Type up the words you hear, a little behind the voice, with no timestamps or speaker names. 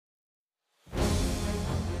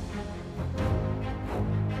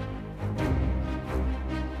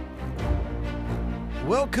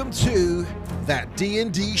Welcome to That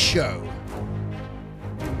D&D Show.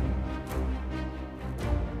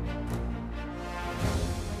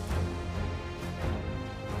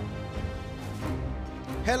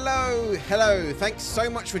 Hello. Thanks so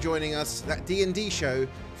much for joining us, That D&D Show,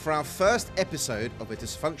 for our first episode of a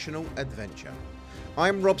Dysfunctional adventure.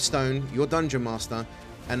 I'm Rob Stone, your Dungeon Master,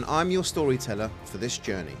 and I'm your storyteller for this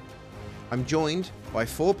journey. I'm joined by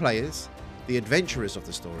 4 players, the adventurers of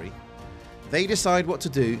the story. They decide what to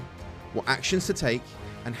do, what actions to take,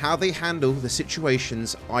 and how they handle the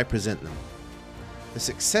situations I present them. The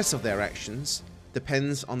success of their actions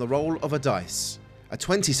depends on the roll of a dice, a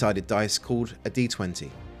 20-sided dice called a D20.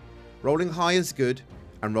 Rolling high is good,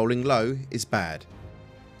 and rolling low is bad.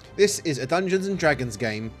 This is a Dungeons & Dragons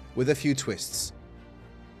game with a few twists.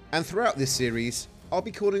 And throughout this series, I'll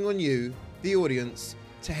be calling on you, the audience,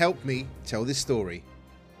 to help me tell this story.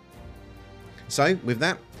 So, with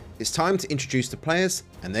that, it's time to introduce the players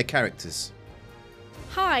and their characters.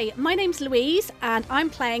 Hi, my name's Louise, and I'm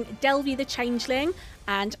playing Delvy the Changeling,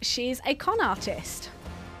 and she's a con artist.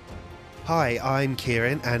 Hi, I'm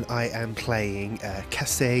Kieran, and I am playing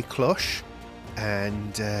Cassé Cloche,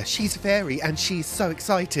 and she's a fairy, and she's so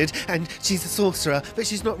excited, and she's a sorcerer, but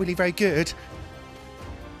she's not really very good.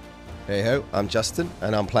 Hey ho, I'm Justin,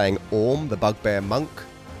 and I'm playing Orm, the Bugbear Monk,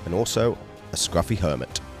 and also a scruffy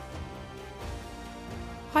hermit.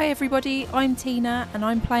 Hi everybody, I'm Tina, and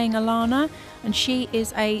I'm playing Alana, and she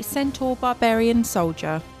is a centaur barbarian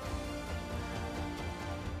soldier.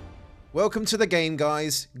 Welcome to the game,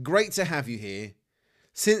 guys. Great to have you here.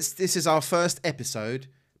 Since this is our first episode,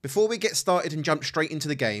 before we get started and jump straight into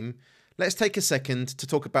the game, let's take a second to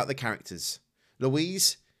talk about the characters.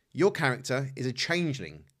 Louise, your character is a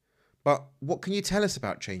changeling. But what can you tell us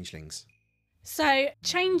about changelings? So,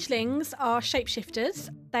 changelings are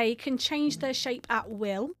shapeshifters. They can change their shape at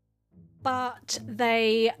will, but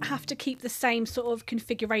they have to keep the same sort of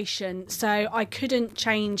configuration. So I couldn't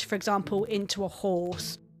change, for example, into a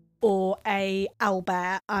horse or a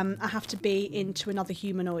owlbear. I have to be into another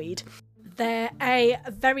humanoid. They're a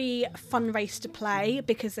very fun race to play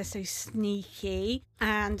because they're so sneaky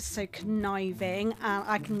and so conniving, and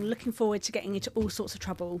I'm looking forward to getting into all sorts of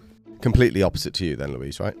trouble. Completely opposite to you then,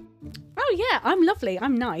 Louise, right? Oh yeah, I'm lovely,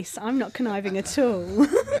 I'm nice, I'm not conniving at all.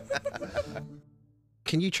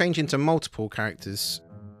 Can you change into multiple characters,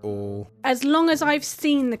 or...? As long as I've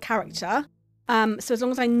seen the character, so as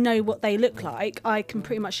long as I know what they look like, I can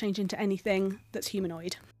pretty much change into anything that's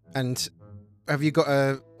humanoid. And have you got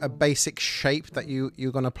a basic shape that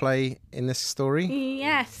you're going to play in this story?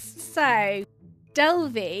 Yes, so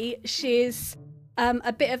Delvy, she's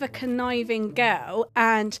a bit of a conniving girl,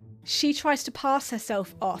 and she tries to pass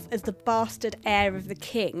herself off as the bastard heir of the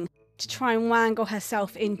king to try and wangle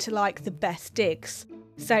herself into, like, the best digs.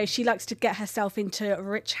 So she likes to get herself into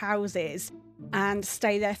rich houses and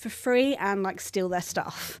stay there for free and, like, steal their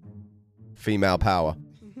stuff. Female power.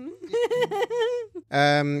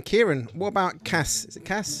 Kieran, what about Cass? Is it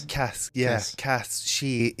Cass? Cass, yeah, Cass,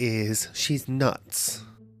 she's nuts.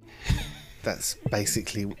 That's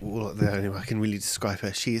basically the only way I can really describe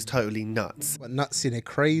her. She is totally nuts. What, nuts in a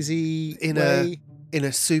crazy way? In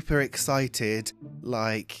a super excited,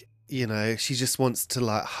 like, you know, she just wants to,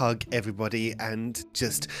 like, hug everybody and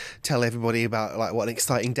just tell everybody about, like, what an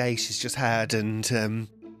exciting day she's just had, and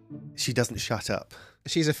she doesn't shut up.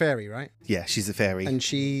 She's a fairy, right? Yeah, she's a fairy. And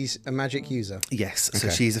she's a magic user? Yes, so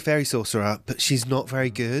Okay. she's a fairy sorcerer, but she's not very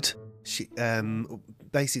good. She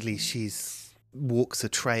basically walks a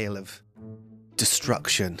trail of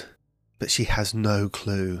destruction, but she has no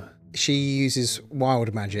clue. She uses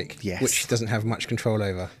wild magic, Yes. which she doesn't have much control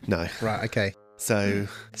over. No. Right, okay. So,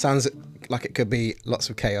 Sounds like it could be lots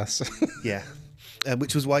of chaos. yeah.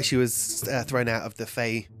 Which was why she was thrown out of the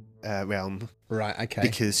Fae realm. Right, okay.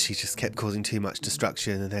 Because she just kept causing too much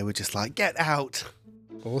destruction, and they were just like, get out!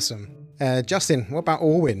 Awesome. Justin, what about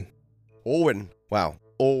Orwin? Orwin. Wow.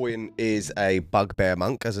 Orwin is a bugbear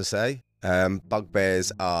monk, as I say.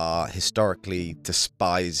 Bugbears are historically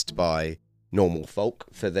despised by normal folk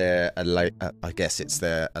for their, I guess it's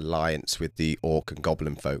their alliance with the orc and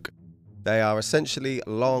goblin folk. They are essentially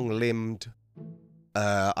long-limbed,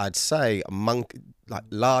 I'd say,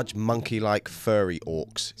 large monkey-like furry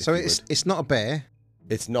orcs. So it's not a bear.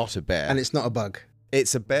 It's not a bear. And it's not a bug.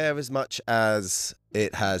 It's a bear as much as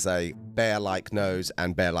it has a bear-like nose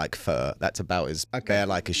and bear-like fur. That's about as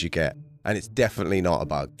bear-like as you get. And it's definitely not a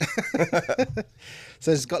bug.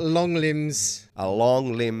 So it's got long limbs. A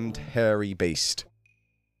long-limbed, hairy beast.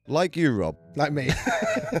 Like you, Rob. Like me.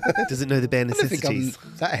 Doesn't know the bare I don't think necessities.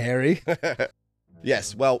 I'm that hairy.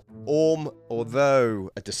 Yes, well, Orm,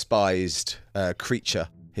 although a despised creature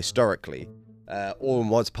historically, Orm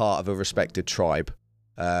was part of a respected tribe.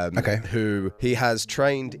 Who he has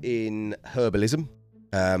trained in herbalism,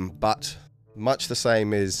 but much the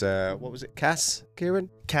same as, what was it, Cass, Kieran?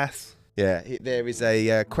 Cass. Yeah, there is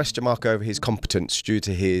a question mark over his competence due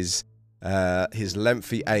to his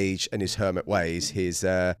lengthy age and his hermit ways.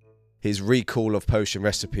 His recall of potion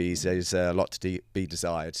recipes is a lot to be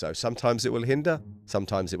desired. So sometimes it will hinder,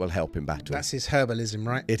 sometimes it will help in battle. That's his herbalism,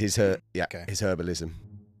 right? It is his herbalism.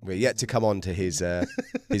 We're yet to come on to his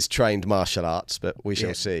trained martial arts, but we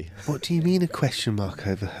shall see. What do you mean a question mark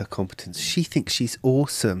over her competence? She thinks she's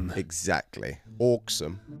awesome. Exactly.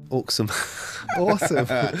 Awesome. Awesome. Awesome.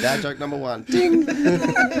 Dad joke number 1. Ding!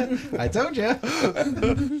 I told you.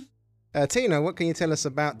 Tina, what can you tell us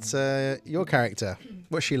about your character?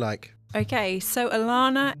 What's she like? Okay, so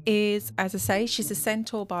Alana is, as I say, she's a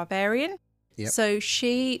centaur barbarian. Yep. So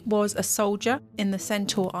she was a soldier in the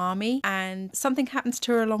centaur army, and something happens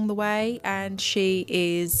to her along the way, and she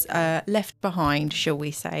is left behind, shall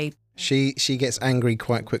we say. She gets angry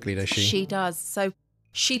quite quickly, does she? She does. So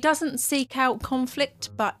she doesn't seek out conflict,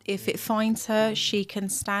 but if it finds her, she can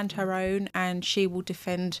stand her own, and she will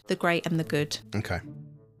defend the great and the good. Okay.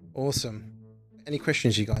 Awesome. Any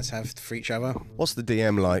questions you guys have for each other? What's the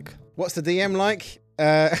DM like? What's the DM like?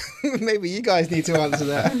 Maybe you guys need to answer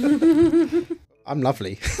that. I'm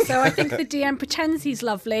lovely. So I think the DM pretends he's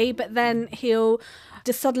lovely, but then he'll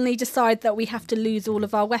just suddenly decide that we have to lose all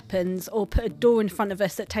of our weapons or put a door in front of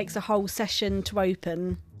us that takes a whole session to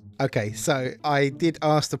open. Okay, so I did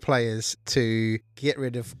ask the players to get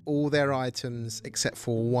rid of all their items except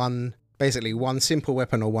for one simple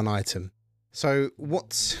weapon or one item. So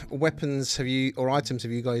what weapons or items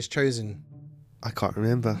have you guys chosen? I can't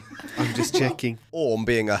remember. I'm just checking. Orm,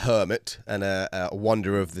 being a hermit and a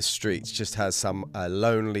wanderer of the streets, just has a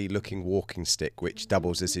lonely-looking walking stick which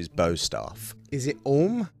doubles as his bow staff. Is it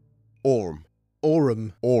Orm? Orm.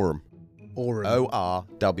 Orm. Orm. Orm.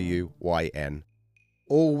 Orwyn.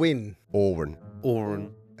 Orwyn. Orwyn.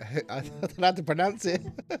 Oren. I don't know how to pronounce it.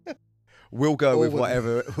 We'll go with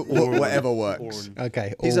whatever works.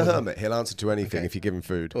 Okay. He's a Orwyn. hermit. He'll answer to anything if you give him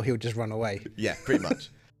food. Or he'll just run away. Yeah, pretty much.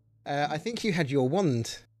 I think you had your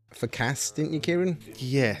wand for Cass, didn't you, Kieran?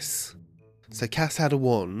 Yes. So Cass had a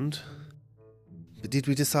wand. But did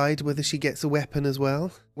we decide whether she gets a weapon as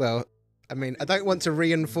well? Well, I mean, I don't want to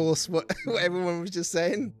reinforce what everyone was just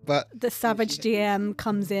saying, but... The savage DM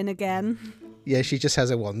comes in again. Yeah, she just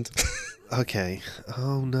has a wand. Okay.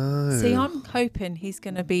 Oh, no. See, I'm hoping he's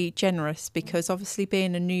going to be generous because obviously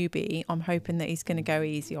being a newbie, I'm hoping that he's going to go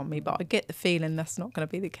easy on me, but I get the feeling that's not going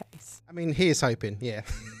to be the case. I mean, he is hoping, yeah.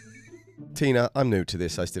 Tina, I'm new to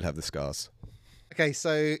this. I still have the scars. Okay,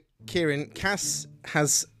 so Kieran, Cass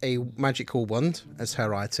has a magical wand as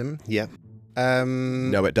her item. Yeah.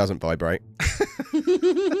 No, it doesn't vibrate.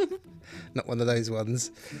 Not one of those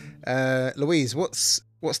ones. Louise, what's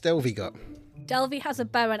Delvey got? Delvey has a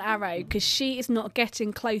bow and arrow because she is not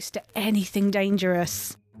getting close to anything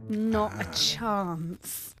dangerous. Not a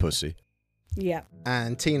chance. Pussy. Yeah.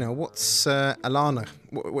 And Tina, what's Alana?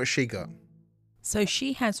 What's she got? So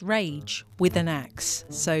she has rage with an axe,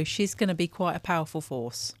 so she's going to be quite a powerful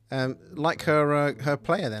force. Like her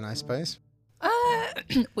player then, I suppose.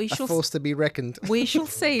 We A shall force to be reckoned. we shall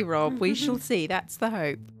see, Rob. We shall see. That's the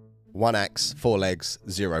hope. 1 axe, 4 legs,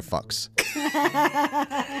 0 fucks.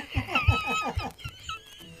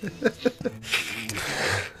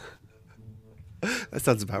 That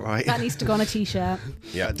sounds about right. That needs to go on a t-shirt.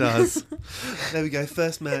 Yeah, It does. There we go.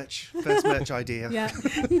 First merch idea. Yeah. 0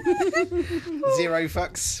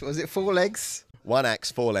 fucks. Was it 4 legs? 1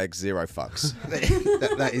 axe, 4 legs, 0 fucks.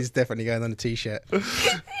 that is definitely going on a t-shirt.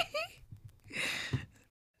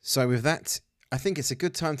 So with that, I think it's a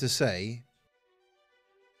good time to say,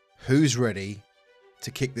 who's ready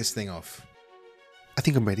to kick this thing off? I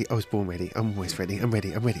think I'm ready. I was born ready. I'm always ready. I'm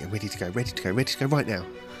ready to go. Ready to go right now.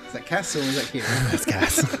 Is that Cass or is that Kieran? That's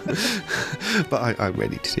gas. But I'm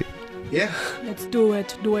ready to do. Yeah. Let's do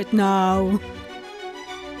it. Do it now.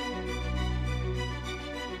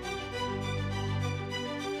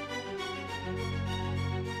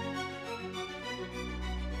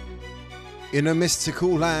 In a mystical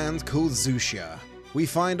land called Zushia, we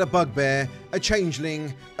find a bugbear, a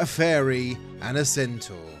changeling, a fairy, and a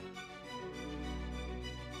centaur.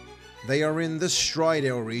 They are in the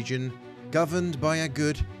Stridale region, governed by a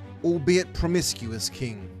good, albeit promiscuous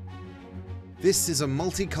king. This is a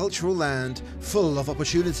multicultural land full of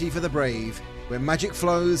opportunity for the brave, where magic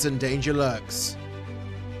flows and danger lurks.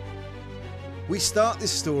 We start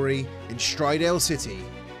this story in Stridale City.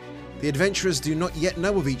 The adventurers do not yet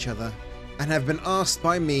know of each other, and have been asked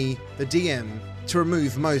by me, the DM, to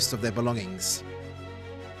remove most of their belongings.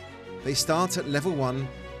 They start at level 1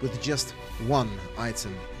 with just one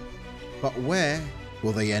item. But where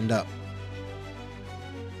will they end up?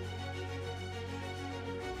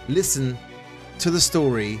 Listen to the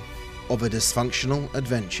story of a dysfunctional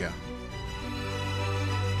adventure.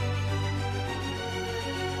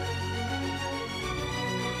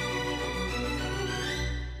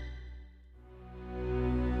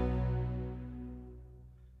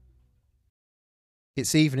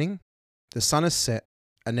 It's evening, the sun has set,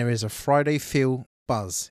 and there is a Friday feel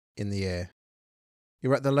buzz in the air.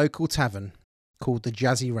 You're at the local tavern called the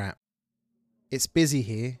Jazzy Rat. It's busy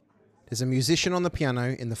here. There's a musician on the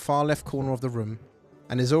piano in the far left corner of the room,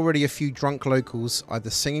 and there's already a few drunk locals either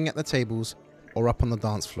singing at the tables or up on the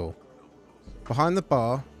dance floor. Behind the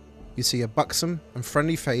bar, you see a buxom and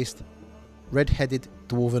friendly-faced, red-headed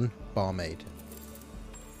dwarven barmaid.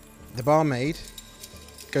 The barmaid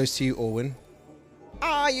goes to you, Orwin.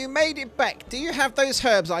 Ah, you made it back. Do you have those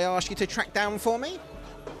herbs I asked you to track down for me?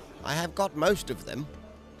 I have got most of them.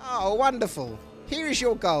 Oh, wonderful. Here is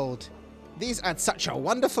your gold. These add such a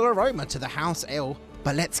wonderful aroma to the house ale,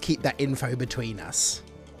 but let's keep that info between us.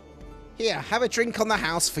 Here, have a drink on the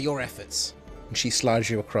house for your efforts. And she slides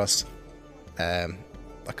you across,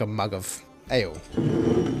 like a mug of ale.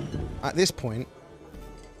 At this point,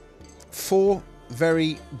 4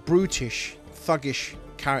 very brutish, thuggish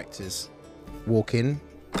characters walk in,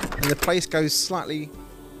 and the place goes slightly...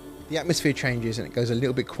 The atmosphere changes and it goes a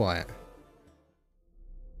little bit quiet.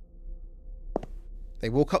 They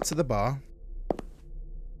walk up to the bar,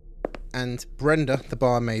 and Brenda, the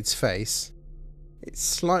barmaid's face, it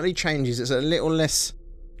slightly changes. It's a little less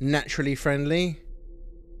naturally friendly,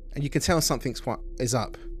 and you can tell something's is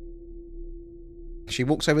up. She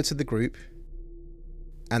walks over to the group,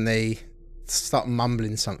 and they start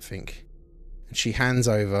mumbling something, and she hands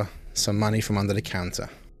over some money from under the counter.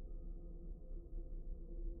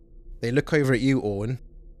 They look over at you, Orwin,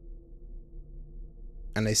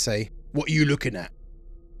 and they say, "What are you looking at?"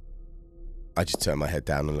 I just turn my head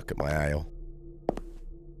down and look at my ale.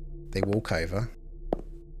 They walk over.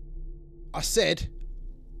 I said,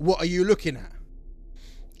 "What are you looking at?"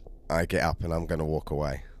 I get up and I'm going to walk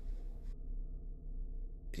away.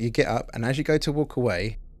 You get up, and as you go to walk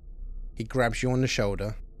away, he grabs you on the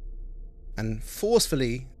shoulder and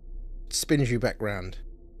forcefully spins you back round.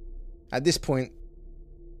 At this point,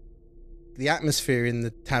 the atmosphere in the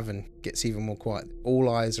tavern gets even more quiet. All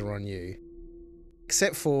eyes are on you,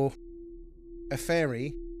 except for a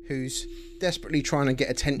fairy who's desperately trying to get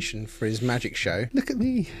attention for his magic show. Look at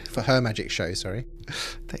me. For her magic show, sorry.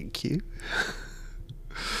 Thank you.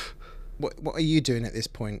 What are you doing at this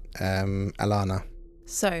point, Alana?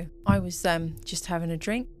 So I was just having a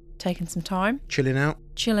drink, taking some time, Chilling out?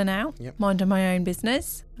 chilling out, Yep. minding my own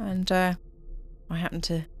business, and I happened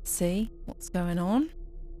to see what's going on.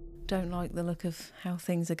 Don't like the look of how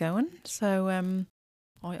things are going, so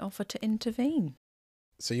I offer to intervene.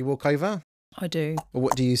 So you walk over? I do. Or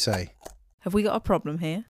what do you say? Have we got a problem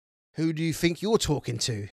here? Who do you think you're talking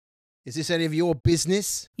to? Is this any of your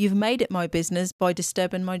business? You've made it my business by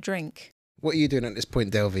disturbing my drink. What are you doing at this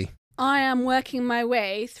point, Delvey? I am working my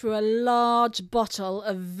way through a large bottle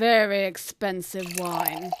of very expensive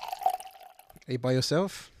wine. Are you by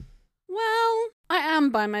yourself? Well, I am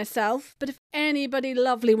by myself, but if anybody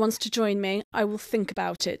lovely wants to join me, I will think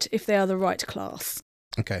about it if they are the right class.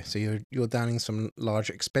 Okay, so you're downing some large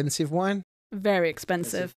expensive wine? Very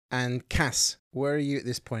expensive. And Cass, where are you at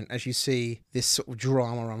this point as you see this sort of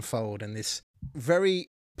drama unfold and this very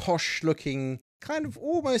posh looking, kind of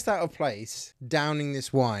almost out of place, downing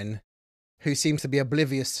this wine, who seems to be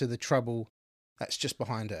oblivious to the trouble that's just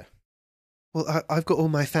behind her? Well, I've got all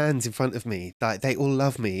my fans in front of me. Like, they all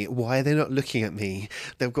love me. Why are they not looking at me?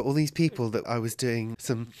 They've got all these people that I was doing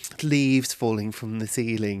some leaves falling from the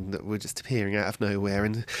ceiling that were just appearing out of nowhere,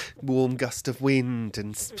 and warm gust of wind,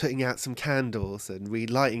 and putting out some candles and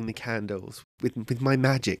relighting the candles with my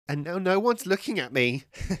magic. And now no one's looking at me.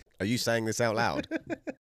 Are you saying this out loud?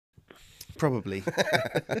 Probably.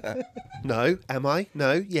 No? Am I?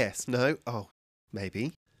 No? Yes? No? Oh,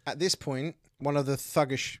 maybe. At this point, one of the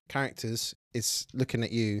thuggish characters is looking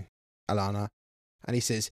at you, Alana, and he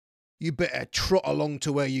says, "You better trot along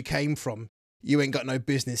to where you came from. You ain't got no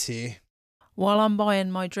business here." While I'm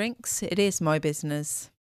buying my drinks, it is my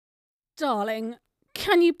business. Darling,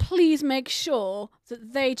 can you please make sure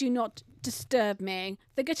that they do not disturb me?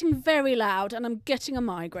 They're getting very loud and I'm getting a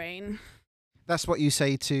migraine. That's what you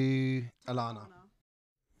say to Alana.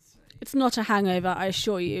 It's not a hangover, I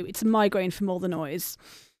assure you. It's a migraine from all the noise.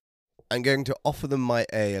 I'm going to offer them my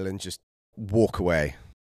ale and just walk away.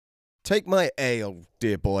 Take my ale,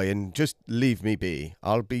 dear boy, and just leave me be.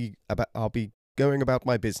 I'll be going about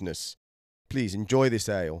my business. Please enjoy this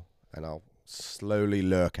ale, and I'll slowly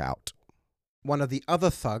lurk out. One of the other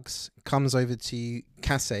thugs comes over to you,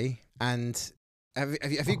 Cassie, and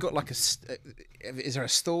have you got like is there a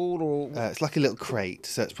stall or? It's like a little crate,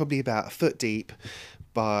 so it's probably about a foot deep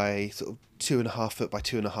by sort of 2.5 foot by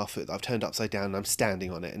 2.5 foot that I've turned upside down and I'm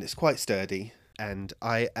standing on it, and it's quite sturdy, and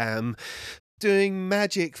I am doing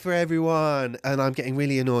magic for everyone, and I'm getting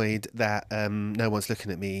really annoyed that no one's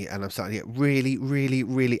looking at me, and I'm starting to get really, really,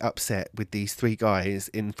 really upset with these 3 guys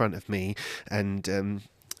in front of me, and do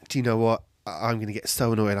you know what? I'm going to get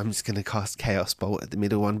so annoyed, I'm just going to cast Chaos Bolt at the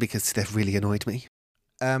middle one because they've really annoyed me.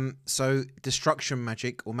 So destruction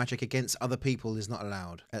magic or magic against other people is not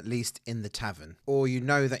allowed, at least in the tavern. Or you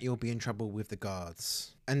know that you'll be in trouble with the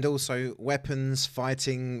guards. And also weapons,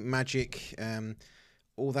 fighting, magic,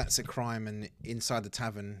 all that's a crime, and inside the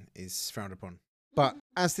tavern is frowned upon. But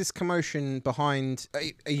as this commotion behind,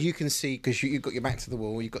 you can see, because you've got your back to the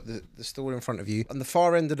wall, you've got the stall in front of you. On the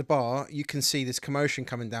far end of the bar, you can see this commotion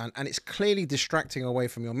coming down, and it's clearly distracting away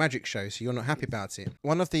from your magic show, so you're not happy about it.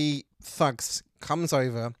 One of the thugs comes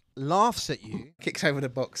over, laughs at you, kicks over the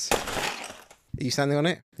box. Are you standing on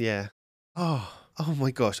it? Yeah. Oh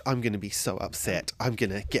my gosh, I'm going to be so upset. I'm going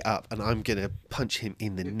to get up and I'm going to punch him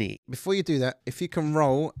in the knee. Before you do that, if you can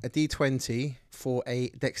roll a d20 for a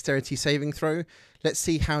dexterity saving throw, let's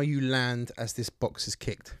see how you land as this box is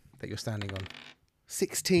kicked that you're standing on.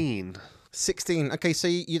 16. 16. Okay, so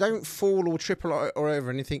you don't fall or triple or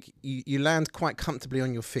over anything. You land quite comfortably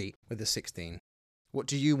on your feet with the 16. What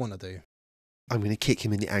do you want to do? I'm going to kick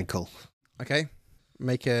him in the ankle. Okay.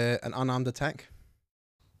 Make an unarmed attack.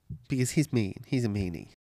 Because he's mean. He's a meanie.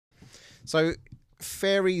 So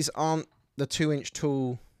fairies aren't the 2-inch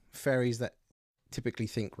tall fairies that typically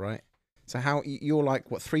think, right? So how you're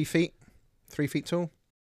like, what, 3 feet? 3 feet tall?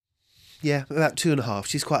 Yeah, about 2.5.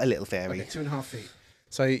 She's quite a little fairy. Okay, 2.5 feet.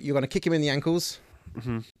 So you're going to kick him in the ankles.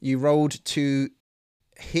 Mm-hmm. You rolled to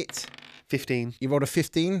hit. 15. You rolled a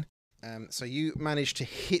 15. So you managed to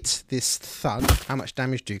hit this thug. How much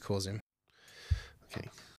damage do you cause him? Okay.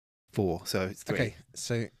 4, so it's 3. Okay,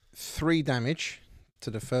 so 3 damage to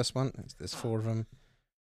the first one. There's 4 of them.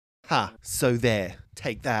 Ha, so there.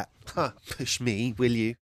 Take that. Ha, push me, will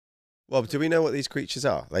you? Well, do we know what these creatures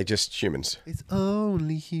are? Are they just humans? It's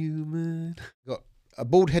only human. You've got a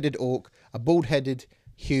bald-headed orc, a bald-headed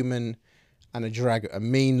human, and a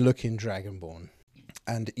mean-looking dragonborn.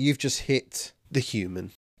 And you've just hit the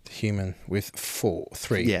human. The human with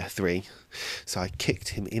 3. Yeah, 3. So I kicked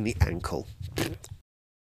him in the ankle.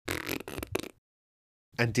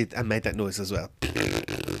 And made that noise as well.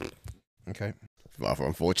 Okay. Rather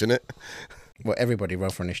unfortunate. Well, everybody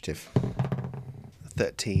roll for initiative.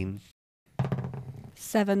 13.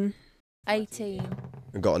 7. 18.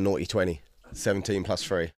 We've got a naughty 20. 17 plus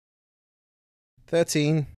 3.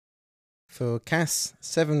 13 for Cass.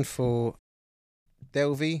 7 for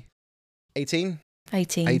Delvey. 18.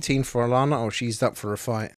 18. 18 for Alana. Oh, she's up for a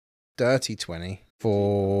fight. Dirty 20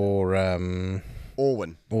 for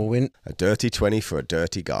Orwin. A dirty 20 for a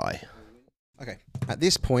dirty guy. Okay. At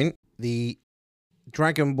this point, the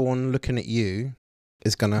Dragonborn looking at you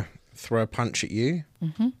is going to throw a punch at you.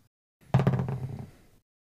 Mm-hmm.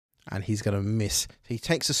 And he's going to miss. He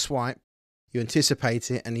takes a swipe. You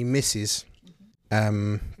anticipate it and he misses.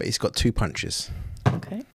 But he's got 2 punches.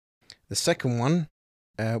 Okay. The second one,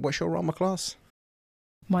 what's your armor class?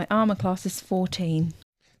 My armor class is 14.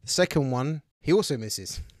 The second one, he also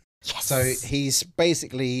misses. Yes. So he's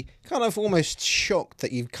basically kind of almost shocked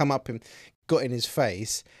that you've come up and got in his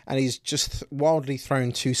face, and he's just wildly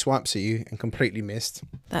thrown 2 swipes at you and completely missed.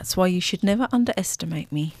 That's why you should never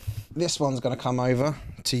underestimate me. This one's going to come over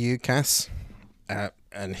to you, Cass,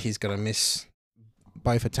 and he's going to miss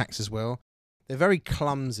both attacks as well. They're very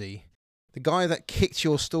clumsy. The guy that kicked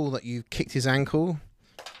your stool, that you kicked his ankle,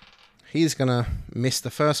 he's going to miss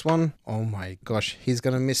the first one. Oh my gosh, he's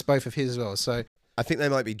going to miss both of his as well. So I think they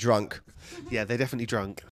might be drunk. Yeah, they're definitely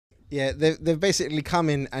drunk. Yeah, they've basically come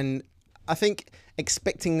in, and I think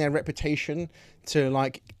expecting their reputation to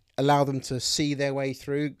like allow them to see their way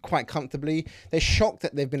through quite comfortably. They're shocked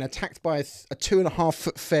that they've been attacked by a 2.5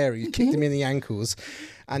 foot fairy who kicked them in the ankles,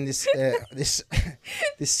 and this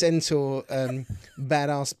centaur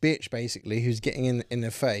badass bitch basically who's getting in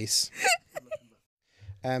their face.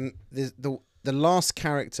 The last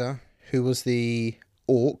character, who was the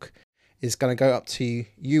orc, is going to go up to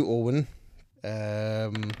you, Orwin.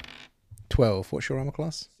 12. What's your armor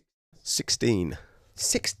class? 16.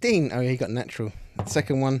 16. Oh, yeah, he got natural. The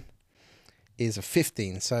second one is a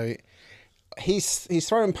 15. So he's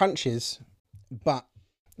throwing punches, but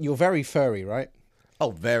you're very furry, right?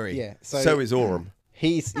 Oh, very. Yeah. So is Aurum.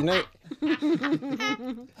 He's,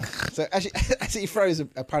 So as he throws a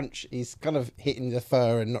punch, he's kind of hitting the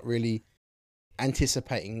fur and not really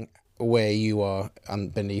anticipating where you are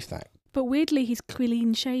beneath that. But weirdly, he's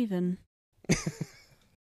clean shaven.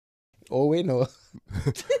 Orwin or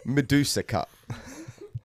Medusa cut.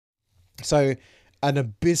 So an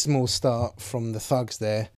abysmal start from the thugs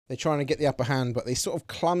there. They're trying to get the upper hand, but they sort of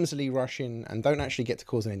clumsily rush in and don't actually get to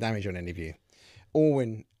cause any damage on any of you.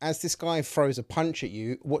 Orwin, as this guy throws a punch at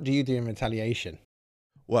you, what do you do in retaliation?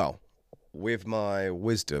 Well, with my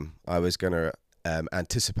wisdom, I was going to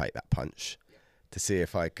anticipate that punch to see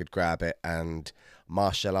if I could grab it and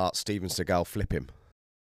martial arts Steven Seagal flip him.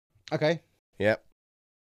 Okay. Yep.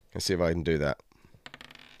 Let's see if I can do that.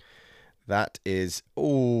 That is...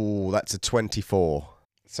 Oh, that's a 24.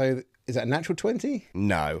 So is that a natural 20?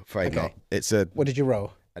 No, afraid Okay. not. It's a What did you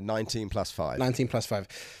roll? 19 plus 5. 19 plus 5.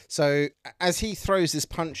 So as he throws this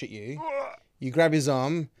punch at you, you grab his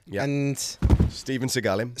arm Yep. and Steven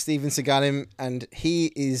Seagal him. Steven Seagal him, and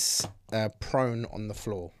he is prone on the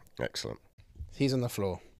floor. Excellent. He's on the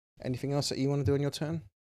floor. Anything else that you want to do on your turn?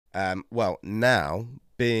 Well, now,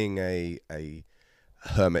 being a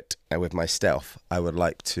hermit with my stealth, I would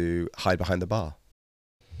like to hide behind the bar.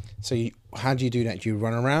 So how do you do that? Do you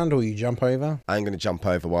run around or you jump over? I'm going to jump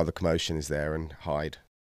over while the commotion is there and hide.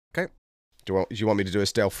 Okay. Do you want me to do a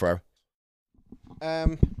stealth throw?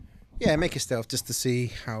 Yeah, make a stealth just to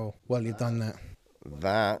see how well you've done that.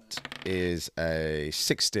 That is a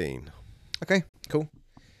 16. Okay, cool.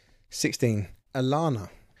 16. Alana,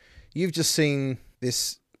 you've just seen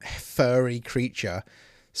this furry creature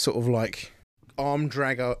sort of like arm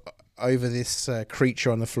drag over this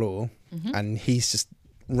creature on the floor, and he's just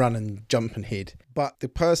run and jump and hid. But the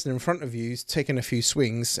person in front of you's taken a few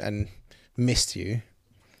swings and missed you.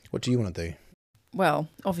 What do you want to do? Well,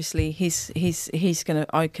 obviously he's gonna.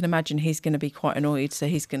 I can imagine he's gonna be quite annoyed, so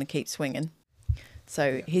he's gonna keep swinging.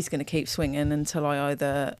 So he's gonna keep swinging until I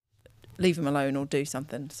either leave him alone or do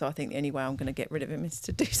something. So I think the only way I'm gonna get rid of him is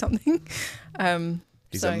to do something.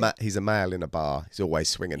 He's a male in a bar. He's always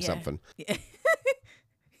swinging something. Yeah.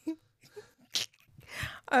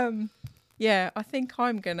 Yeah, I think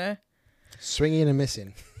I'm gonna Swinging and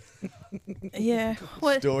missing. Yeah,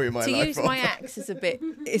 well, Story of my to life, use Rob. my axe is a bit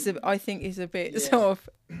sort of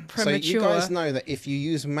premature. So you guys know that if you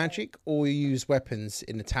use magic or you use weapons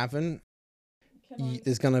in the tavern,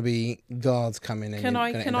 there's going to be guards coming in. Can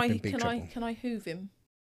I hoove him?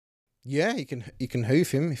 Yeah, you can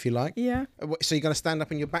hoof him if you like. Yeah. So you're going to stand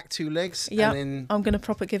up on your back two legs. Yeah. And then, I'm gonna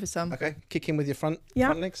proper give her some. okay, kick him with your front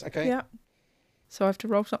legs. Okay. Yeah. So I have to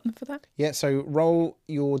roll something for that. Yeah. So roll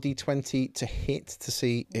your d20 to hit to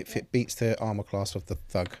see if it beats the armor class of the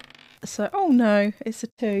thug. So oh no, it's a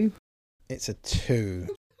 2. It's a 2.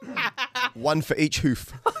 One for each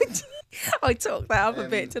hoof. I talked that up a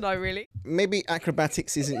bit, did I really? Maybe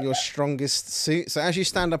acrobatics isn't your strongest suit. So as you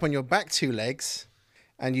stand up on your back two legs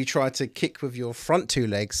and you try to kick with your front two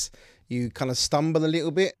legs, you kind of stumble a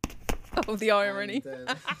little bit. Oh, the irony.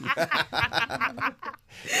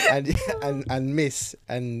 and miss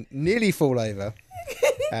and nearly fall over.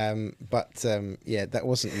 But that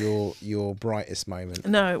wasn't your brightest moment.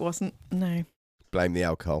 No, it wasn't. No. Blame the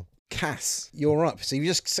alcohol. Cass, you're up. So you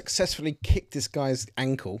just successfully kicked this guy's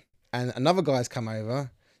ankle, and another guy's come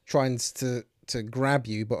over trying to grab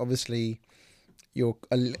you, but obviously you're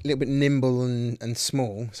a little bit nimble and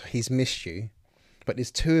small, so he's missed you. But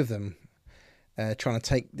there's two of them trying to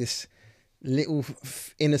take this little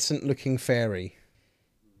innocent-looking fairy.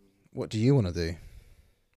 What do you want to do?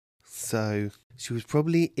 So she was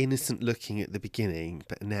probably innocent looking at the beginning,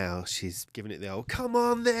 but now she's giving it the old, come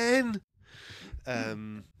on then.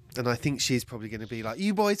 And I think she's probably going to be like,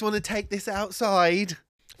 you boys want to take this outside?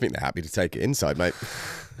 I think they're happy to take it inside, mate.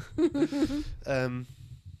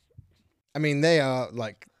 I mean, they are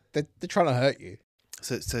like, they're trying to hurt you.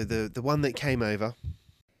 So the one that came over,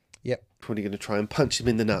 Yep. probably going to try and punch him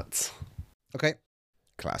in the nuts. Okay.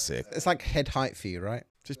 Classic. It's like head height for you, right?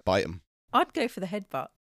 Just bite him. I'd go for the headbutt.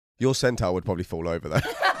 Your centaur would probably fall over, though.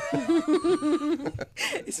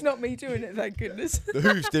 It's not me doing it, thank goodness. The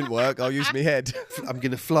hooves didn't work. I'll use my head. I'm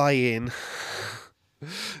going to fly in.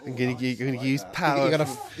 I'm going to use power.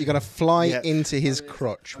 You're gonna fly Yeah. into his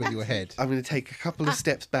crotch with your head. I'm going to take a couple of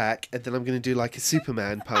steps back, and then I'm going to do like a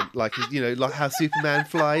Superman pump, like how Superman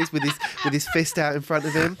flies with his fist out in front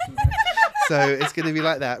of him. So it's going to be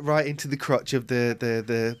like that, right into the crotch of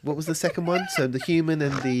the what was the second one? So the human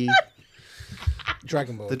and the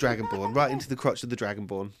Dragonborn. the Dragonborn, right into the crotch of the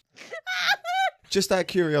Dragonborn. Just out of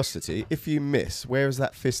curiosity, if you miss, where is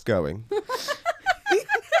that fist going?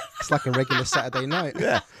 It's like a regular Saturday night.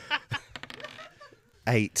 Yeah.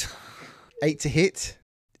 8. 8 to hit.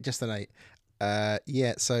 Just an 8.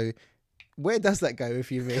 Yeah, so where does that go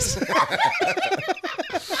if you miss? What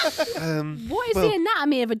is the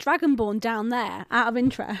anatomy of a dragonborn down there, out of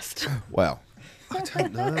interest? Well, I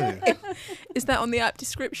don't know. Is that on the app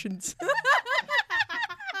descriptions?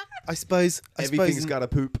 I suppose everything's got a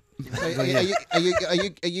poop. So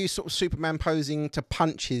are you sort of Superman posing to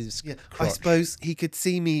punch his crotch? I suppose he could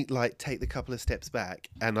see me like take the couple of steps back,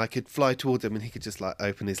 and I could fly toward him, and he could just like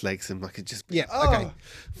open his legs, and I could just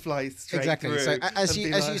fly straight exactly. through. So as and you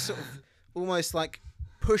be like, you sort of almost like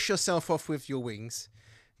push yourself off with your wings,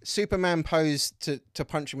 Superman pose to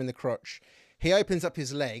punch him in the crotch. He opens up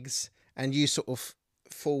his legs, and you sort of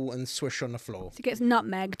fall and swish on the floor. So it gets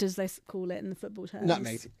nutmegged, as they call it in the football terms.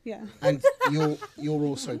 Nutmegged. Yeah. And you're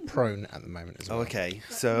also prone at the moment as well. Oh, okay.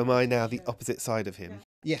 So am I now the opposite side of him?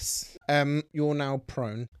 Yes. You're now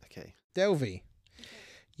prone. Okay. Delvey,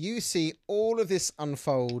 you see all of this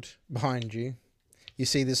unfold behind you. You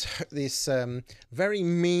see this very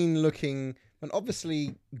mean-looking and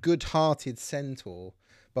obviously good-hearted centaur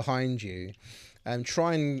behind you,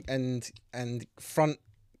 try and front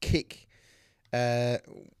kick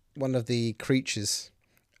one of the creatures.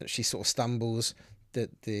 She sort of stumbles.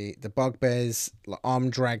 The bugbears arm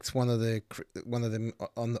dragged one of them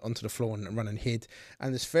onto the floor and run and hid.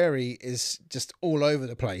 And this fairy is just all over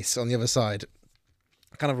the place on the other side,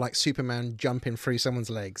 kind of like Superman jumping through someone's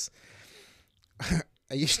legs.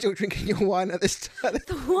 Are you still drinking your wine at this time?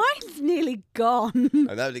 The wine's nearly gone. And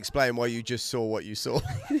that would explain why you just saw what you saw.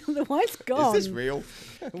 The wine's gone. Is this real?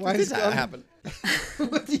 Wine's Did that happen?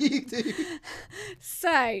 What do you do?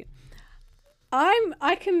 So,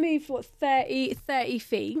 I can move 30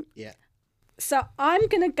 feet. Yeah. So I'm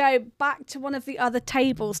going to go back to one of the other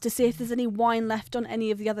tables to see if there's any wine left on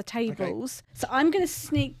any of the other tables. Okay. So I'm going to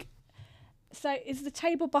sneak. So is the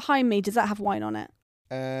table behind me, does that have wine on it?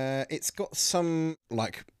 It's got some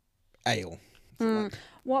like ale.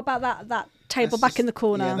 What about that table back in the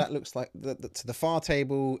corner? Yeah, that looks like the far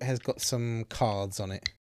table has got some cards on it.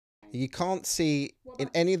 You can't see in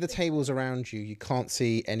any of the tables around you. You can't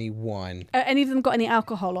see any wine. Any of them got any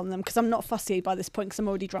alcohol on them? Because I'm not fussy by this point because I'm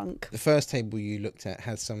already drunk. The first table you looked at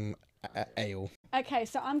has some ale. Okay,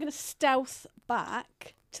 so I'm going to stealth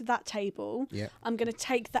back to that table. Yeah. I'm going to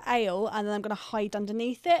take the ale and then I'm going to hide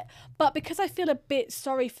underneath it. But because I feel a bit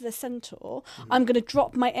sorry for the centaur, I'm going to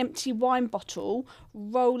drop my empty wine bottle,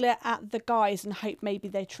 roll it at the guys and hope maybe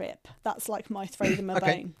they trip. That's like my throw them a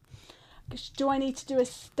bone. Do I need to do a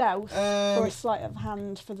stealth or a sleight of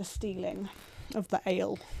hand for the stealing of the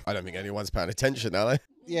ale? I don't think anyone's paying attention, are they?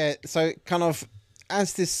 Yeah, so kind of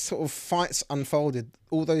as this sort of fight's unfolded,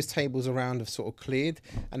 all those tables around have sort of cleared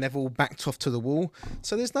and they've all backed off to the wall.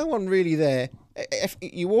 So there's no one really there. If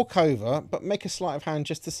you walk over, but make a sleight of hand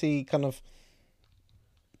just to see kind of,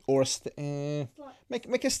 or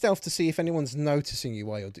make a stealth to see if anyone's noticing you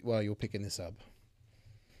while you're picking this up.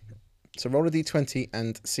 So roll a d20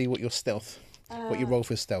 and see what your stealth, what you roll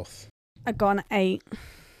for stealth. I got an 8.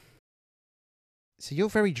 So you're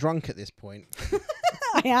very drunk at this point.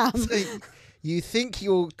 I am. So you think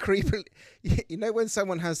you're creepily... You know when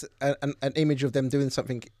someone has an image of them doing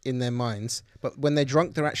something in their minds, but when they're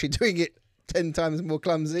drunk, they're actually doing it 10 times more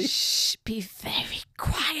clumsy? Shh, be very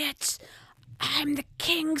quiet. I'm the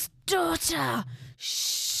king's daughter.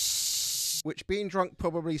 Shh. Which being drunk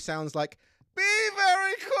probably sounds like, be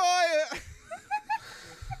very quiet.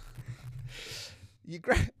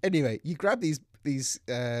 You grab these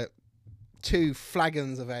 2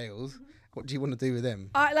 flagons of ales. What do you want to do with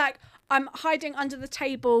them? I'm hiding under the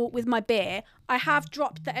table with my beer. I have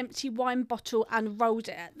dropped the empty wine bottle and rolled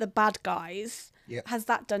it at the bad guys. Yep. Has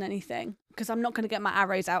that done anything? Because I'm not going to get my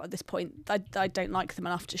arrows out at this point. I don't like them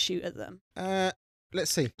enough to shoot at them.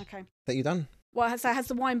 Let's see. Okay. That you done? Well, has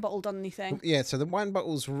the wine bottle done anything? Yeah, so the wine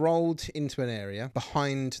bottle's rolled into an area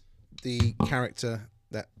behind the character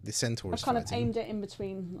that the centaur is I've kind fighting. of aimed it in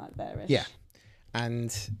between, like there-ish. Yeah.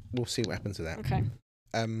 And we'll see what happens with that. Okay.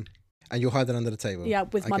 And you're hiding under the table? Yeah,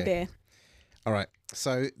 with my beer. All right.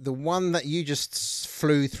 So the one that you just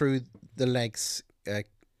flew through the legs,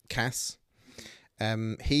 Cass,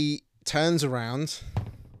 he turns around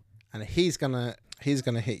and he's gonna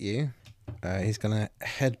hit you. He's gonna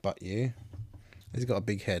headbutt you. He's got a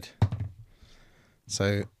big head.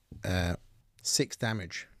 So 6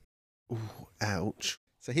 damage. Ooh, ouch.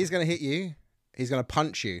 So he's gonna hit you. He's gonna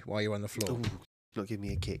punch you while you're on the floor. Ooh, not give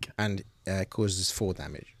me a kick. And causes 4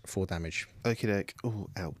 damage. Okie doke. Ooh,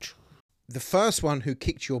 ouch. The first one who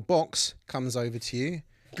kicked your box comes over to you.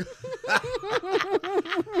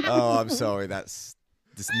 Oh, I'm sorry. That's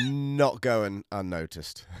just not going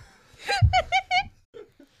unnoticed.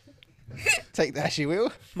 Take that, she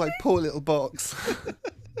will. My poor little box.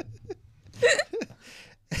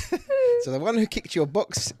 So the one who kicked your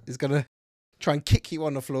box is going to try and kick you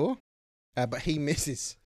on the floor, but he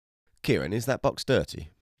misses. Kieran, is that box dirty?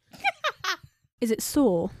 Is it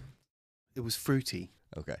sore? It was fruity.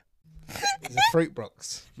 Okay. It's a fruit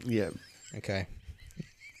box. Yeah. Okay.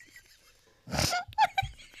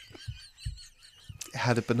 It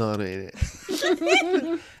had a banana in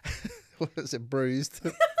it. What is it, bruised?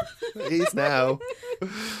 It is now.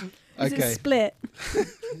 Is Okay. it split?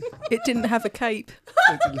 It didn't have a cape.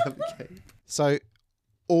 I didn't have a cape. So,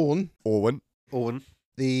 Orn, Orwin. Orn.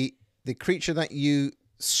 the creature that you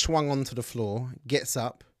swung onto the floor, gets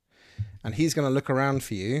up, and he's going to look around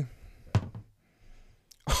for you.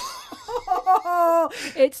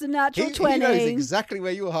 It's a natural He 20. knows exactly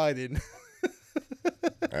where you're hiding.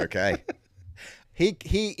 Okay. He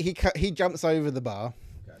jumps over the bar,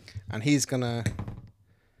 and he's gonna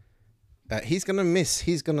miss.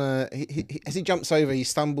 He's gonna as he jumps over, he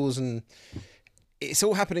stumbles, and it's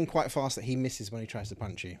all happening quite fast that he misses when he tries to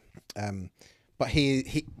punch you. But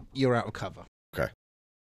you're out of cover. Okay.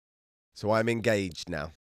 So I'm engaged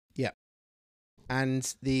now.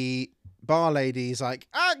 And the bar lady's like,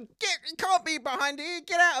 you can't be behind you,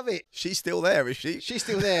 get out of it. She's still there, is she? She's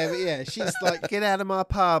still there, but yeah, she's like, Get out of my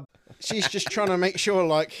pub. she's just trying to make sure,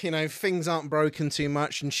 like, you know, things aren't broken too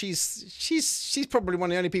much, and she's probably one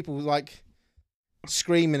of the only people like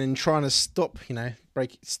screaming and trying to stop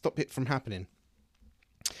it from happening.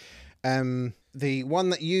 The one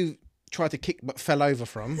that you tried to kick but fell over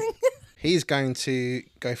from, he's going to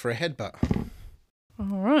go for a headbutt.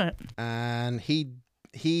 All right. And he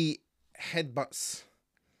headbutts.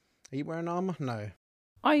 Are you wearing armor? No.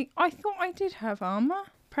 I thought I did have armour.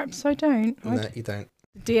 Perhaps I don't. No, you don't.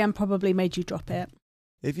 DM probably made you drop it.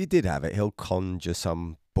 If you did have it, he'll conjure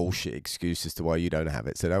some bullshit excuse as to why you don't have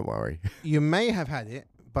it, so don't worry. You may have had it,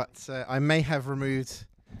 but I may have removed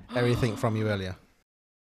everything from you earlier.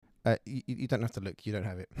 You don't have to look. You don't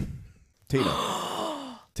have it.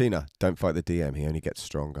 Tina, don't fight the DM. He only gets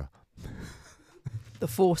stronger. The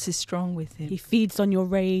force is strong with him. He feeds on your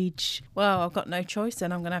rage. Well, I've got no choice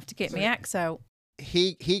then. I'm going to have to get my axe out.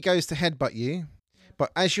 He goes to headbutt you,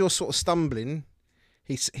 but as you're sort of stumbling,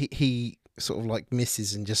 he sort of like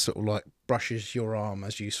misses and just sort of like brushes your arm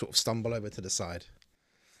as you sort of stumble over to the side.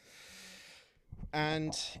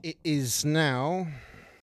 And it is now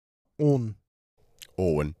Orn.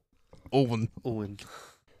 Orwin.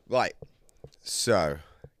 Right. So,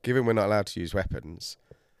 given we're not allowed to use weapons,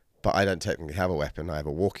 but I don't technically have a weapon, I have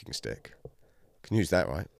a walking stick. Can use that,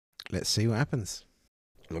 right? Let's see what happens.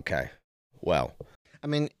 Okay. Well, I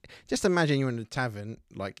mean, just imagine you're in a tavern,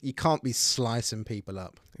 like, you can't be slicing people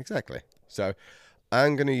up. exactly. So,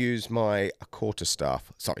 I'm going to use my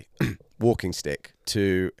walking stick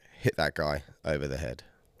to hit that guy over the head.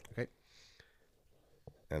 Okay.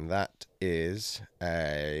 And that is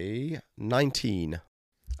a 19.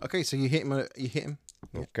 Okay, so you hit him.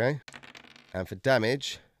 Yeah. Okay. And for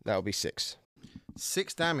damage, that'll be 6.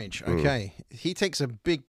 6 damage. Okay. He takes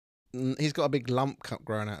he's got a big lump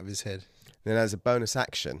growing out of his head. Then as a bonus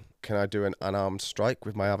action, can I do an unarmed strike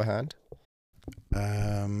with my other hand?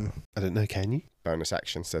 I don't know, can you? Bonus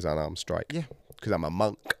action says unarmed strike. Yeah. Because I'm a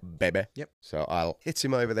monk, baby. Yep. So I'll hit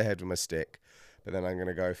him over the head with my stick, but then I'm going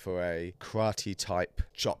to go for a karate type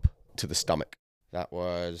chop to the stomach. That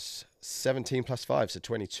was 17 plus 5, so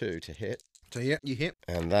 22 to hit. So yeah, you hit.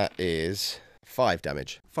 And that is 5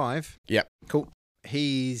 damage. 5. Yep. Cool.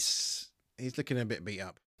 He's looking a bit beat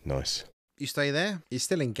up. Nice. You stay there. He's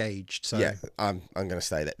still engaged. So Yeah, I'm going to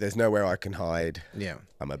stay there. There's nowhere I can hide. yeah.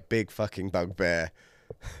 I'm a big fucking bugbear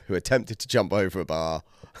who attempted to jump over a bar.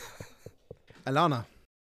 Alana,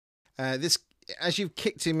 as you've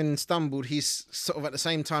kicked him and stumbled, he's sort of at the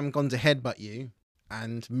same time gone to headbutt you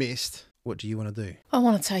and missed. What do you want to do? I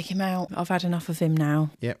want to take him out. I've had enough of him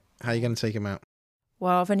now. Yep. How are you going to take him out?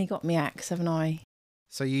 Well, I've only got my axe, haven't I?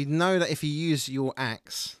 So you know that if you use your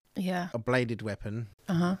axe, Yeah. a bladed weapon,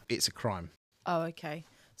 Uh-huh. it's a crime. Oh, okay.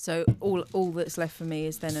 So all that's left for me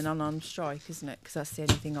is then an unarmed strike, isn't it? Because that's the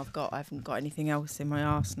only thing I've got. I haven't got anything else in my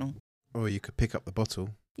arsenal. Or you could pick up the bottle.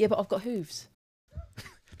 Yeah, but I've got hooves.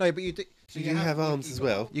 No, but you do. So you have arms as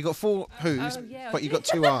well? You got 4 hooves, Oh, yeah, I but you did. got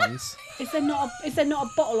 2 arms. Is there not a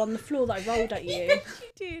bottle on the floor that I rolled at you? You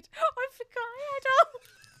did. I forgot I had arms.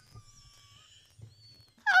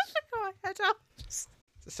 I forgot I had arms.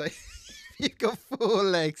 So you've got 4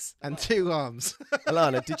 legs and 2 arms.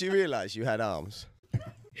 Alana, did you realise you had arms? No.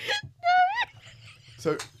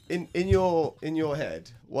 So in your head,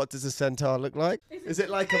 what does a centaur look like? Is it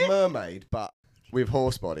like a mermaid but with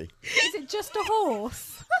horse body? Is it just a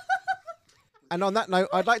horse? And on that note,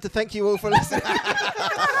 I'd like to thank you all for listening.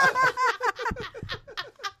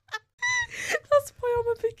 That's why I'm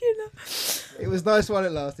a beginner. was nice while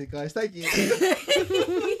it lasted, guys. Thank you.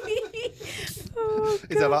 Oh,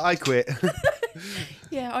 Is that like I quit?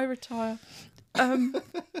 yeah, I retire.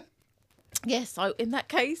 Yes, in that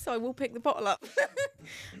case, I will pick the bottle up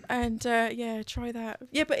and try that.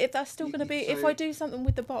 Yeah, but if that's still going to be, if I do something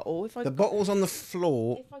with the bottle, The bottle's on the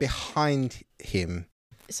floor behind him.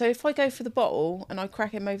 So if I go for the bottle and I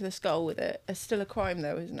crack him over the skull with it, it's still a crime,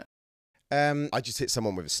 though, isn't it? I just hit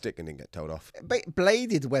someone with a stick and didn't get told off.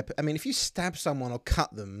 Bladed weapon. I mean, if you stab someone or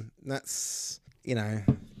cut them, that's,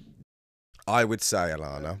 I would say,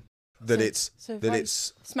 Alana, that it's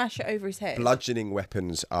smash it over his head. bludgeoning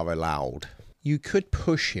weapons are allowed. You could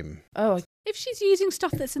push him. Oh, If she's using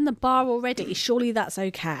stuff that's in the bar already, surely that's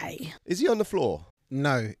okay. Is he on the floor?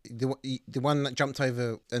 No, the one that jumped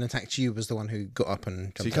over and attacked you was the one who got up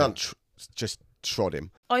and jumped So you can't just trod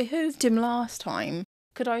him. I hooved him last time.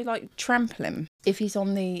 Could I trample him if he's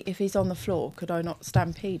on the floor? Could I not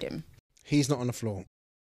stampede him? He's not on the floor.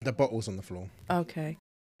 The bottle's on the floor. Okay,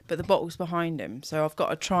 but the bottle's behind him, so I've got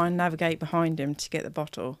to try and navigate behind him to get the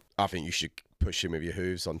bottle. I think you should push him with your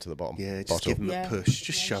hooves onto the bottom. Yeah, just bottle. give him a push.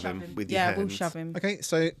 Just shove him with your hands. Yeah, we'll shove him. Okay,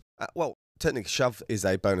 so Well, technically, shove is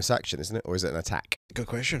a bonus action, isn't it? Or is it an attack? good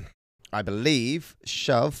question. I believe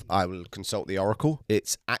shove, I will consult the oracle.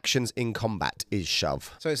 Its actions in combat is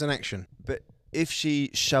shove. So it's an action. But if she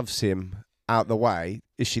shoves him out the way,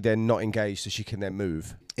 is she then not engaged so she can then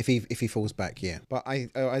move? If he falls back, yeah. But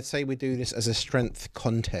I'd say we do this as a strength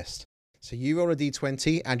contest. So you roll a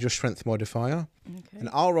d20, add your strength modifier, Okay. and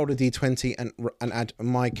I'll roll a d20 and add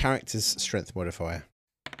my character's strength modifier.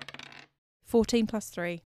 14 plus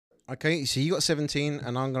 3. Okay, so you got 17,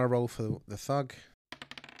 and I'm gonna roll for the thug.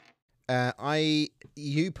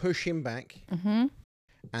 You push him back, Mm-hmm.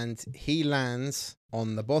 and he lands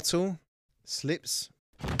on the bottle, slips,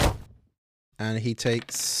 and he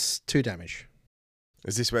takes 2 damage.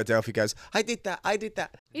 Is this where Delphi goes, I did that.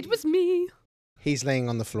 It was me. He's laying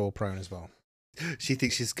on the floor prone as well. She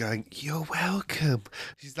thinks she's going, you're welcome.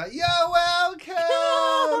 She's like, you're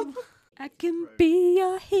welcome. I can be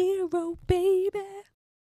your hero, baby.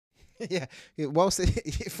 Yeah, whilst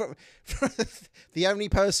the only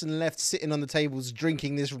person left sitting on the tables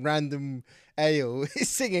drinking this random ale is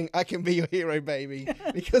singing I Can Be Your Hero, Baby,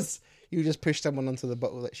 because you just pushed someone onto the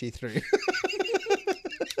bottle that she threw.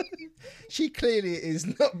 She clearly is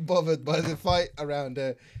not bothered by the fight around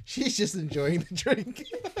her. She's just enjoying the drink.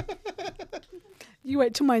 You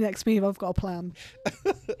wait till my next move. I've got a plan.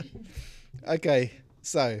 Okay,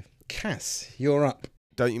 so Cass, you're up.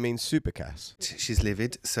 Don't you mean Super Cass? She's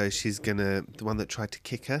livid, so she's gonna, the one that tried to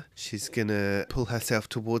kick her, she's gonna pull herself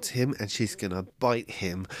towards him and she's gonna bite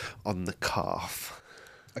him on the calf.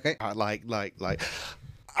 Okay.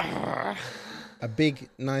 A big,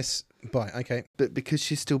 nice bite. Okay. But because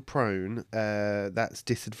she's still prone, that's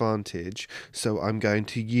disadvantage. So I'm going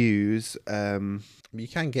to use. You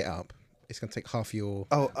can get up. It's going to take half your...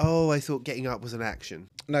 Oh, I thought getting up was an action.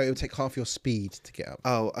 No, it would take half your speed to get up.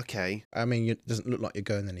 Oh, okay. I mean, it doesn't look like you're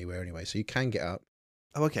going anywhere anyway, so you can get up.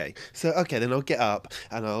 Oh, okay. So, then I'll get up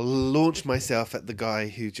and I'll launch myself at the guy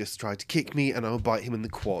who just tried to kick me and I'll bite him in the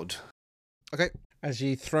quad. Okay. As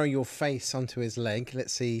you throw your face onto his leg,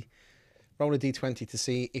 let's see... Roll a d20 to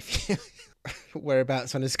see if you...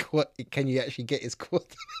 whereabouts on his quad... Can you actually get his quad?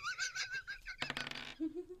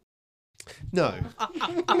 No.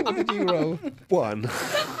 What did you roll? 1.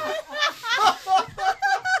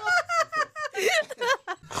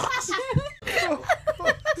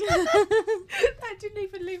 I didn't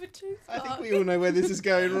even leave a tooth. I think we all know where this is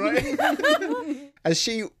going, right? As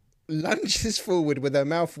she lunges forward with her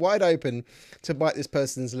mouth wide open to bite this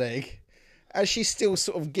person's leg, as she's still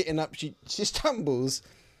sort of getting up, she stumbles,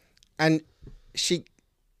 and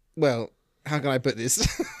well, how can I put this?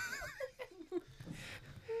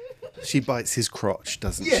 She bites his crotch,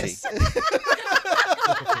 doesn't Yes. she?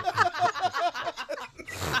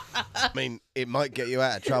 I mean, it might get you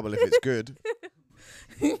out of trouble if it's good.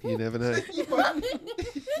 You never know.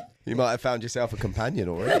 You might have found yourself a companion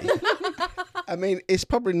already. I mean, it's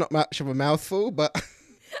probably not much of a mouthful, but...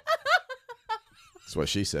 That's what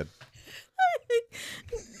she said.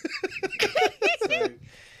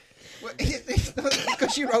 Well, it's not,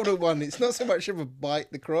 because you rolled a 1, it's not so much of a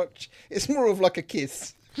bite, the crotch. It's more of like a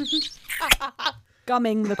kiss.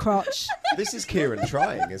 Gumming the crotch. This is Kieran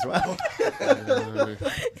trying as well.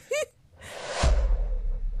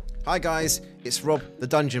 Hi guys, it's Rob, the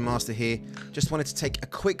Dungeon Master here. Just wanted to take a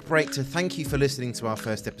quick break to thank you for listening to our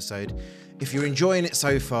first episode. If you're enjoying it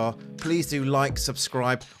so far, please do like,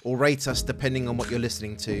 subscribe, or rate us depending on what you're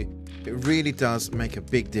listening to. It really does make a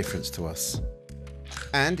big difference to us.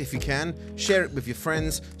 And if you can, share it with your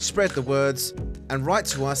friends, spread the words, and write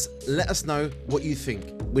to us. Let us know what you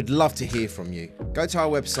think. We'd love to hear from you. Go to our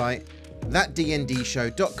website,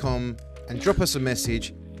 thatdndshow.com, and drop us a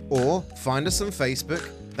message, or find us on Facebook,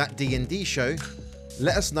 That D&D Show.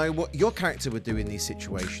 Let us know what your character would do in these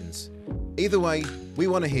situations. Either way, we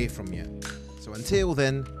want to hear from you. So until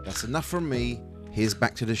then, that's enough from me. Here's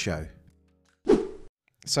back to the show.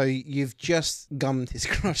 So you've just gummed his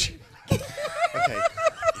crotch. Okay.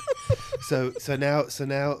 So now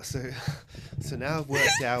I've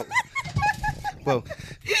worked out. Well,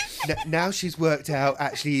 now she's worked out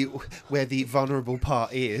actually where the vulnerable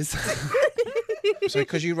part is. So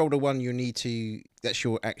because you rolled a 1, you need to. That's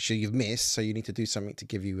your action you've missed. So you need to do something to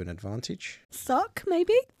give you an advantage. Suck,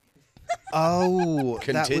 maybe? Oh,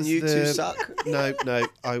 Continue to suck. No.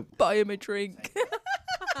 I Buy him a drink.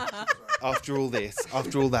 after all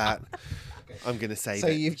that, I'm gonna save So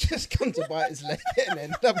it. you've just come to bite his leg and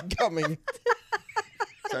ended up coming.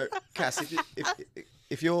 So, Cass,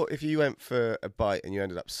 if you went for a bite and you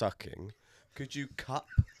ended up sucking, could you cup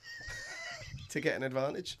to get an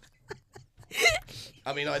advantage?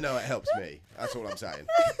 I mean, I know it helps me. That's all I'm saying.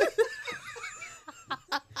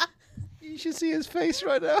 You should see his face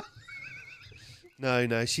right now.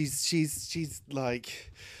 No, she's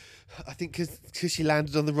like, I think because she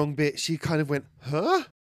landed on the wrong bit, she kind of went, huh?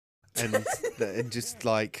 And just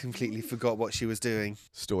like completely forgot what she was doing.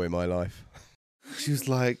 Story of my life. She was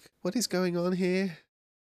like, what is going on here?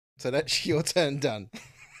 So that's your turn done.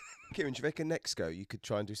 Kieran, do you reckon next go you could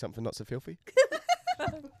try and do something not so filthy?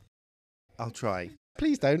 I'll try.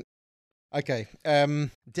 Please don't. Okay.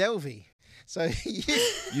 Delvey. So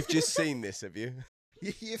You've just seen this, have you?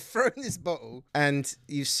 you've thrown this bottle and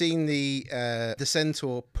you've seen the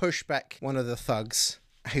centaur push back one of the thugs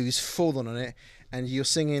who's fallen on it, and you're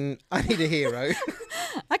singing I Need a Hero.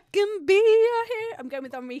 I can be a hero. I'm going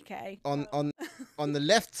with Enrique. On the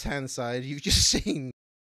left hand side you've just seen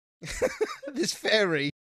this fairy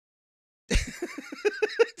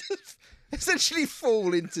essentially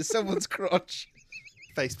fall into someone's crotch.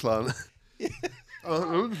 Faceplant.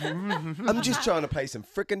 I'm just trying to play some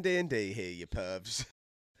frickin' D&D here, you pervs.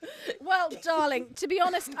 Well, darling, to be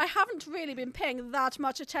honest, I haven't really been paying that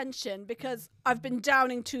much attention because I've been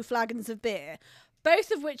downing 2 flagons of beer,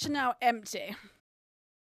 both of which are now empty.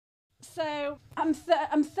 So I'm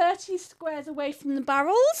 30 squares away from the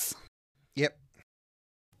barrels. Yep.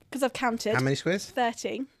 Because I've counted. How many squares?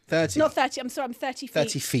 30. 30. Not 30, I'm sorry, I'm 30 feet.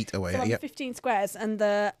 30 feet away. So I'm Yep. 15 squares,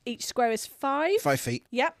 and each square is 5. 5 feet.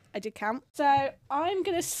 Yep, I did count. So I'm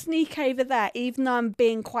going to sneak over there, even though I'm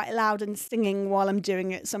being quite loud and singing while I'm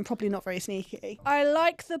doing it, so I'm probably not very sneaky. I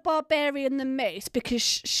like the barbarian the most because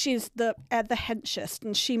she's the henchest,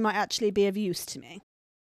 and she might actually be of use to me.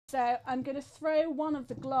 So I'm going to throw one of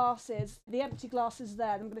the glasses, the empty glasses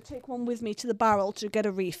there, and I'm going to take one with me to the barrel to get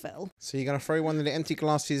a refill. So you're going to throw one of the empty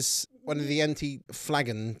glasses, one of the empty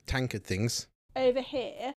flagon tankard things, Over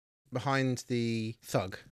here. behind the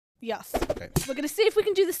thug. Yes. Okay. We're going to see if we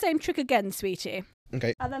can do the same trick again, sweetie.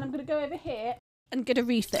 Okay. And then I'm going to go over here and get a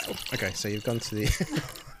refill. Okay, so you've gone to the...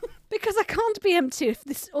 Because I can't be empty if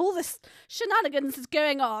all this shenanigans is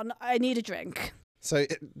going on. I need a drink. So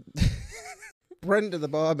Brenda the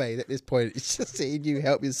barmaid at this point is just seeing you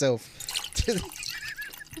help yourself to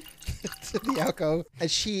the alcohol, and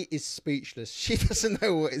she is speechless. She doesn't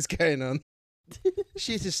know what is going on.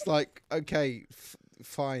 She's just like, okay,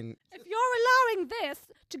 fine. If you're allowing this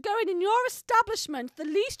to go in your establishment, the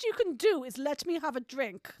least you can do is let me have a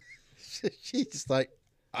drink. She's just like,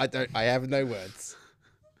 I have no words.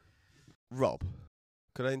 Rob,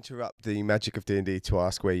 could I interrupt the magic of D&D to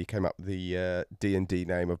ask where you came up with the D&D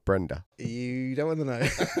name of Brenda? You don't want to know.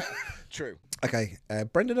 True. Okay,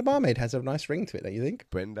 Brenda the barmaid has a nice ring to it, don't you think?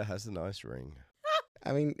 Brenda has a nice ring.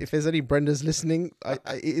 I mean, if there's any Brendas listening,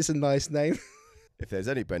 it is a nice name. If there's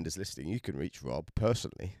any Brendas listening, you can reach Rob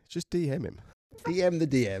personally. Just DM him. DM the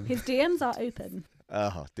DM. His DMs are open.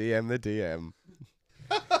 DM the DM.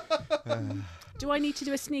 Do I need to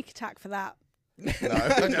do a sneak attack for that? No.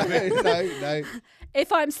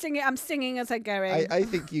 If I'm singing as I'm going. I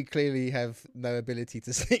think you clearly have no ability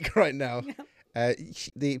to sneak right now.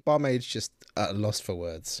 The barmaid's just at a loss for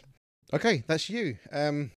words. Okay, that's you.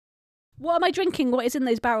 What am I drinking? What is in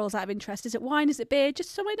those barrels out of interest? Is it wine? Is it beer?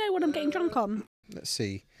 Just so I know what I'm getting drunk on. Let's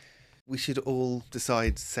see. We should all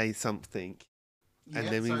decide to say something, and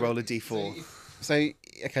then we roll a d4. So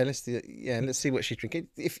okay, let's do it. Yeah, let's see what she's drinking.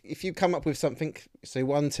 If you come up with something, so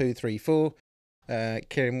 1, 2, 3, 4.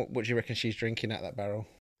 Kieran, what do you reckon she's drinking out that barrel?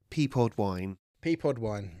 Peapod wine. Peapod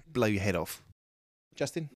wine. Blow your head off.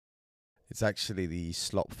 Justin? It's actually the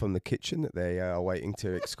slop from the kitchen that they are waiting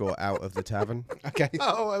to escort out of the tavern. Okay.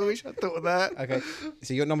 Oh, I wish I thought of that. Okay.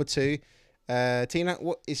 So you're number 2. Tina,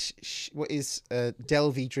 what is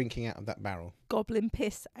Delvey drinking out of that barrel? Goblin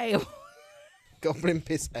piss ale. Goblin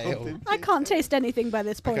piss ale. I can't taste anything by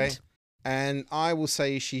this point. Okay. And I will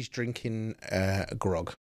say she's drinking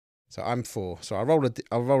grog. So I'm 4. So I'll roll a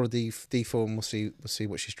D4 and we'll see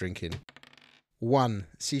what she's drinking. 1.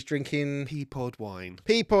 She's drinking Peapod wine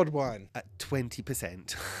Peapod wine at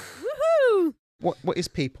 20%. Woohoo! What is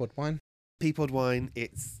Peapod wine? Peapod wine,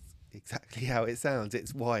 it's exactly how it sounds.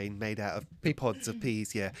 It's wine made out of pods of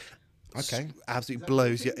peas, yeah. Okay. Absolutely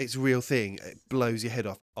blows you. It's a real thing. It blows your head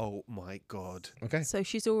off. Oh my God. Okay. So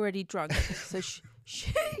she's already drunk. So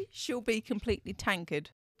she'll be completely tankard.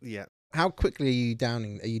 Yeah. How quickly are you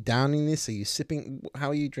downing? Are you downing this? Are you sipping? How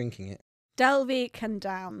are you drinking it? Delvey can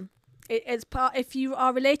down. It's part. If you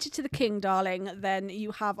are related to the king, darling, then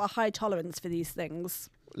you have a high tolerance for these things.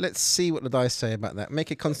 Let's see what the dice say about that.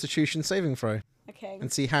 Make a Constitution saving throw Okay.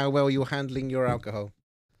 and see how well you're handling your alcohol.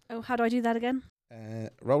 Oh, how do I do that again?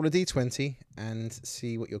 Roll a d20 and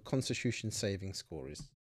see what your Constitution saving score is.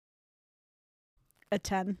 A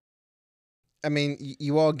 10. I mean,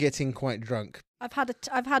 you are getting quite drunk.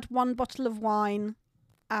 I've had 1 bottle of wine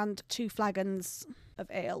and 2 flagons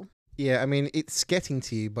of ale. Yeah, I mean, it's getting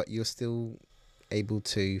to you, but you're still able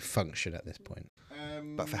to function at this point.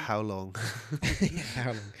 But for how long?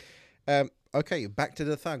 How long? Okay, back to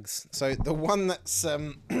the thugs. So the one that's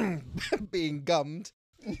being gummed,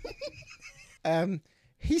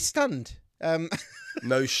 he's stunned.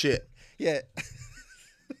 No shit. Yeah,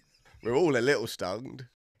 We're all a little stunned.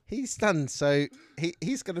 he's stunned, so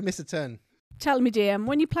he's going to miss a turn. Tell me, DM,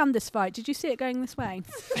 when you planned this fight, did you see it going this way?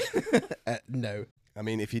 No. I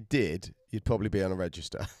mean, if you did, you'd probably be on a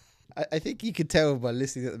register. I think you could tell by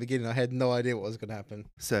listening at the beginning, I had no idea what was going to happen.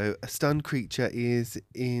 So a stunned creature is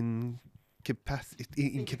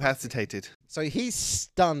incapacitated. So he's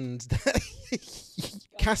stunned.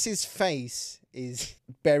 Cass's face is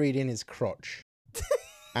buried in his crotch.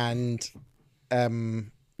 And,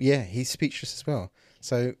 yeah, he's speechless as well.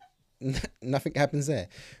 So nothing happens there.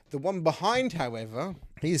 The one behind, however,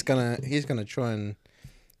 he's gonna try and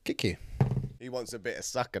kick you. He wants a bit of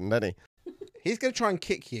sucking, doesn't he? He's going to try and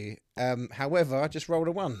kick you. However, I just rolled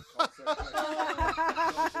a 1.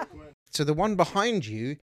 So the one behind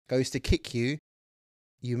you goes to kick you.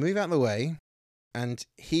 You move out of the way, and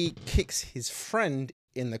he kicks his friend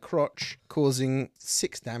in the crotch, causing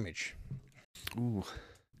 6 damage. Ooh.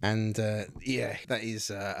 And yeah, that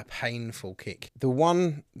is a painful kick. The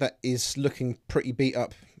one that is looking pretty beat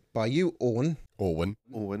up by you, Orwin, Orwin.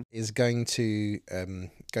 is going to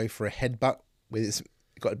go for a headbutt with his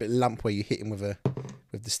got a bit of lump where you hit him with the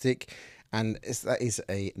stick, and that is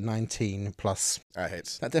a 19 plus. That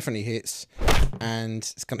hits. That definitely hits, and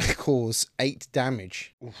it's going to cause 8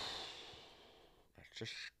 damage. Oof. That's a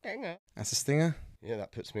stinger. That's a stinger. Yeah,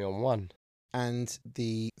 that puts me on 1. And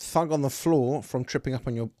the thug on the floor from tripping up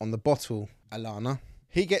on the bottle, Alana,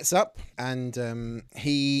 he gets up and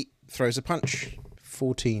he throws a punch.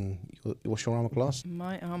 14. What's your armor class?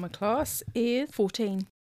 My armor class is 14.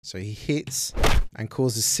 So he hits and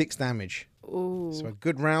causes 6 damage. Ooh. So a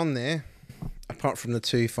good round there, apart from the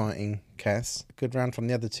 2 fighting Cass. A good round from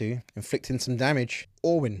the other 2, inflicting some damage.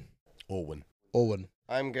 Orwin.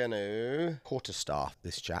 I'm going to quarterstaff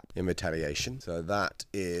this chap in retaliation. So that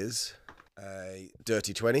is a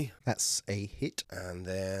dirty 20. That's a hit. And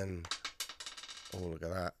then, oh, look at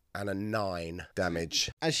that. And a 9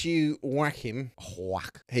 damage. As you whack him,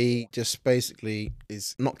 Whack. he just basically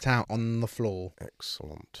is knocked out on the floor.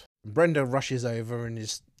 Excellent. Brenda rushes over and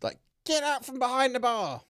is like, "Get out from behind the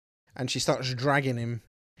bar!" And she starts dragging him,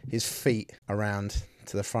 his feet, around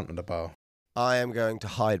to the front of the bar. I am going to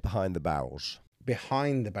hide behind the barrels.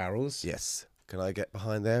 Behind the barrels? Yes. Can I get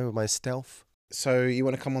behind there with my stealth? So you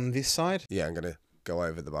want to come on this side? Yeah, I'm going to go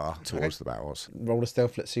over the bar towards the barrels. Roll a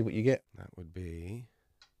stealth, let's see what you get. That would be...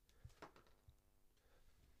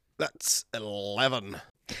 That's 11.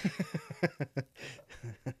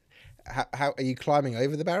 How are you climbing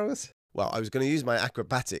over the barrels? Well, I was going to use my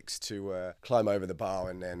acrobatics to climb over the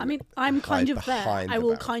bar and then... I mean, I'm kind hide of there. behind I the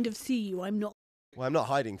will barrel. kind of see you. I'm not. Well, I'm not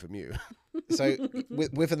hiding from you. So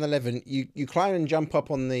with an 11, you climb and jump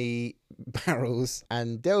up on the barrels,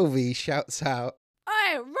 and Delvey shouts out,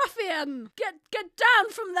 Hey, ruffian! Get down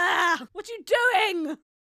from there! What are you doing?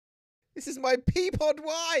 "This is my Peapod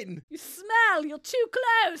wine!" You smell. You're too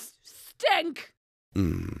close. Stink.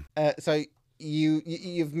 So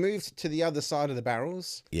you've moved to the other side of the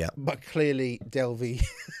barrels. Yeah. But clearly Delvey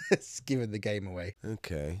has given the game away.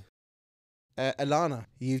 Okay. Alana,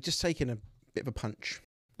 you've just taken a bit of a punch.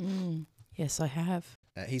 Yes, I have.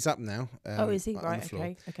 He's up now. Oh, is he? on Right, the floor.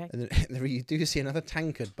 okay, okay. And then you do see another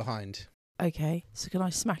tankard behind. Okay, so can I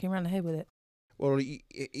smack him around the head with it? Well,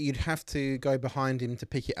 you'd have to go behind him to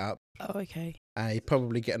pick it up. Oh, okay. You'd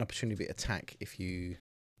probably get an opportunity to attack if you...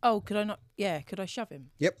 Oh, could I not? Yeah, could I shove him?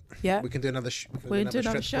 Yep. Yeah. We can do another, We'll do another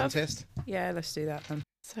strength shove. contest. Yeah, let's do that then.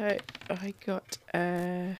 So I got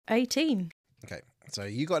 18. Okay, so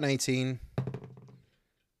you got an 18.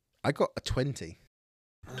 I got a 20.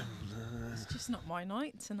 It's just not my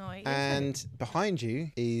night tonight. And behind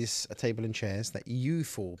you is a table and chairs that you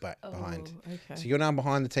fall back behind. Okay. So you're now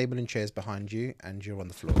behind the table and chairs behind you, and you're on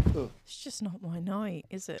the floor. It's just not my night,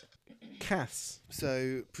 is it? Cass.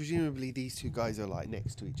 So presumably these two guys are like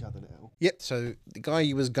next to each other now. Yep. So the guy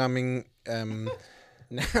you was gumming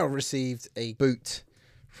now received a boot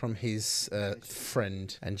from his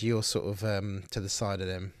friend, and you're sort of to the side of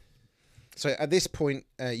them. So at this point,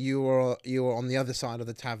 you are on the other side of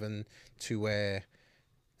the tavern to where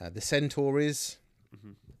the centaur is.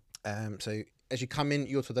 Mm-hmm. So as you come in,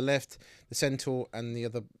 you're to the left. The centaur and the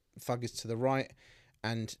other thug is to the right,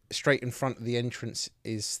 and straight in front of the entrance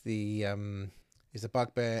is the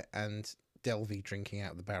bugbear and Delvey drinking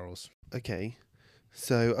out of the barrels. Okay,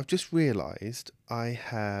 so I've just realised I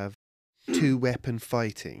have 2-weapon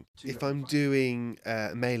fighting. If I'm doing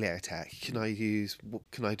a melee attack, what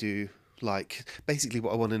can I do? Like, basically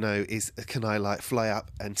what I want to know is, can I like fly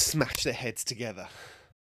up and smash their heads together?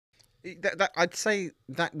 I'd say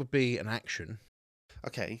that would be an action.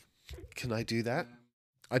 Okay, can I do that?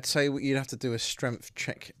 I'd say you'd have to do a strength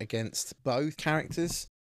check against both characters,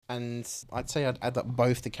 and I'd say I'd add up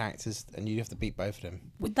both the characters, and you'd have to beat both of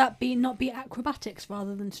them. Would that not be acrobatics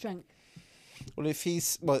rather than strength? Well,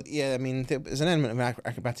 I mean, there's an element of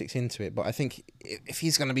acrobatics into it, but I think if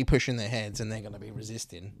he's going to be pushing their heads and they're going to be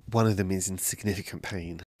resisting. One of them is in significant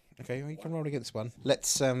pain. Okay, well, you can roll against one.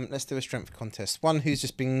 Let's do a strength contest. One who's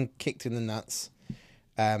just been kicked in the nuts.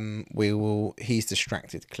 He's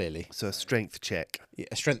distracted, clearly. So a strength check. Yeah,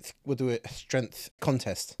 we'll do a strength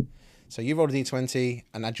contest. So you roll a d20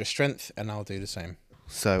 and add your strength, and I'll do the same.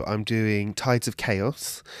 So I'm doing Tides of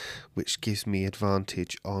Chaos, which gives me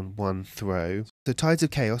advantage on one throw. So Tides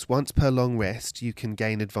of Chaos, once per long rest, you can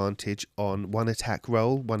gain advantage on one attack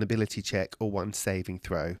roll, one ability check, or one saving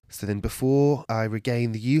throw. So then before I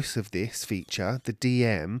regain the use of this feature, the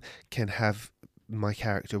DM can have my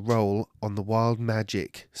character roll on the Wild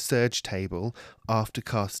Magic Surge table after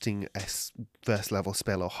casting a first level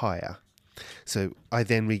spell or higher. So I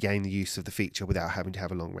then regain the use of the feature without having to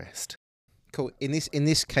have a long rest. Cool. In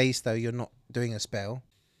this case, though, you're not doing a spell.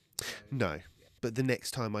 No, but the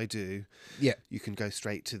next time I do, yeah, you can go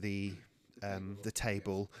straight to the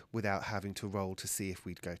table without having to roll to see if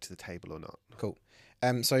we'd go to the table or not. Cool.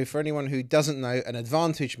 So for anyone who doesn't know, an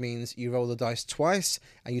advantage means you roll the dice twice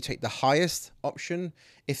and you take the highest option.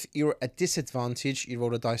 If you're at a disadvantage, you roll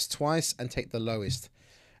the dice twice and take the lowest.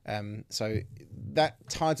 So that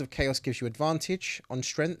Tides of Chaos gives you advantage on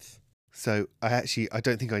strength. So I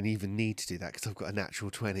don't think I even need to do that because I've got a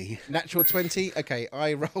natural 20. Natural 20? Okay,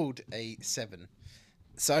 I rolled a 7.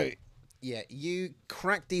 So, yeah, you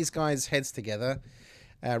crack these guys' heads together.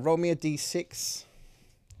 Roll me a d6.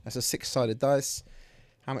 That's a 6-sided dice.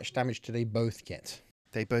 How much damage do they both get?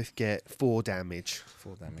 They both get 4 damage.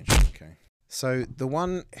 4 damage, okay. So the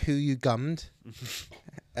one who you gummed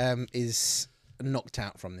is knocked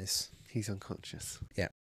out from this. He's unconscious. Yeah.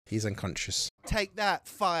 He's unconscious. Take that,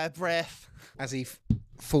 fire breath. As he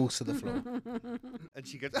falls to the floor. And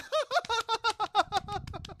she goes...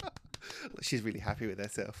 She's really happy with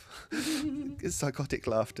herself. Psychotic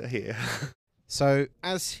laughter here. So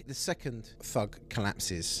as the second thug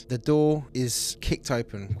collapses, the door is kicked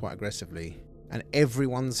open quite aggressively, and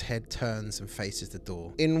everyone's head turns and faces the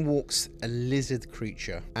door. In walks a lizard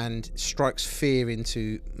creature and strikes fear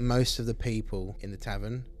into most of the people in the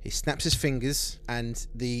tavern. He snaps his fingers, and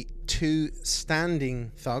the two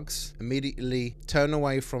standing thugs immediately turn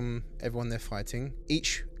away from everyone they're fighting.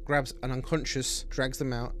 Each grabs an unconscious, drags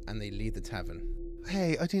them out, and they leave the tavern.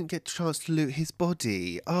 Hey, I didn't get a chance to loot his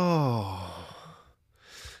body. Oh.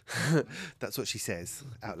 That's what she says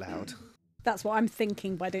out loud. That's what I'm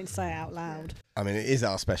thinking, but I don't say it out loud. I mean, it is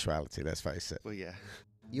our speciality, let's face it. Well, yeah.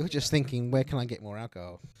 You're just thinking, where can I get more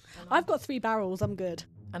alcohol? I've got 3 barrels, I'm good.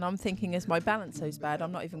 And I'm thinking, as my balance so bad,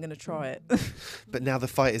 I'm not even going to try it. But now the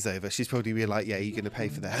fight is over, she's probably be like, yeah, you're going to pay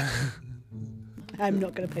for that. I'm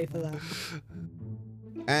not going to pay for that.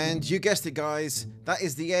 And you guessed it, guys, that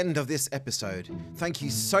is the end of this episode. Thank you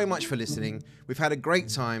so much for listening. We've had a great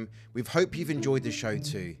time. We hope you've enjoyed the show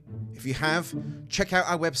too. If you have, check out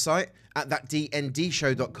our website at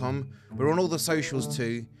thatdndshow.com. We're on all the socials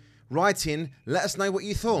too. Write in, let us know what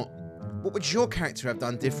you thought. What would your character have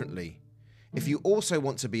done differently? If you also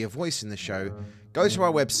want to be a voice in the show, go to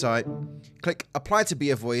our website, click Apply to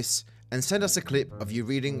be a voice, and send us a clip of you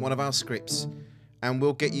reading one of our scripts, and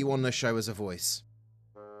we'll get you on the show as a voice.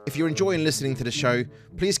 If you're enjoying listening to the show,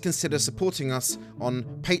 please consider supporting us on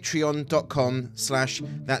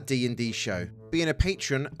patreon.com/thatdnd show. Being a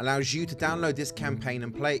patron allows you to download this campaign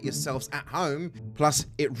and play it yourselves at home. Plus,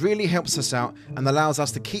 it really helps us out and allows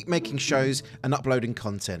us to keep making shows and uploading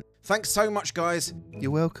content. Thanks so much, guys.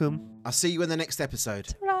 You're welcome. I'll see you in the next episode.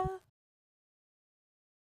 Ta-ra.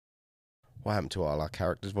 What happened to all our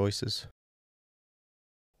characters' voices?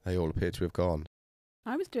 They all appear to have gone.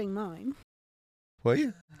 I was doing mine. Were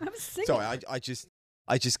you? I was singing. Sorry, I just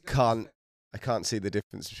can't. I can't see the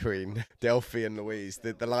difference between Delphi and Louise.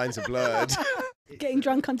 The lines are blurred. Getting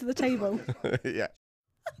drunk under the table. Yeah.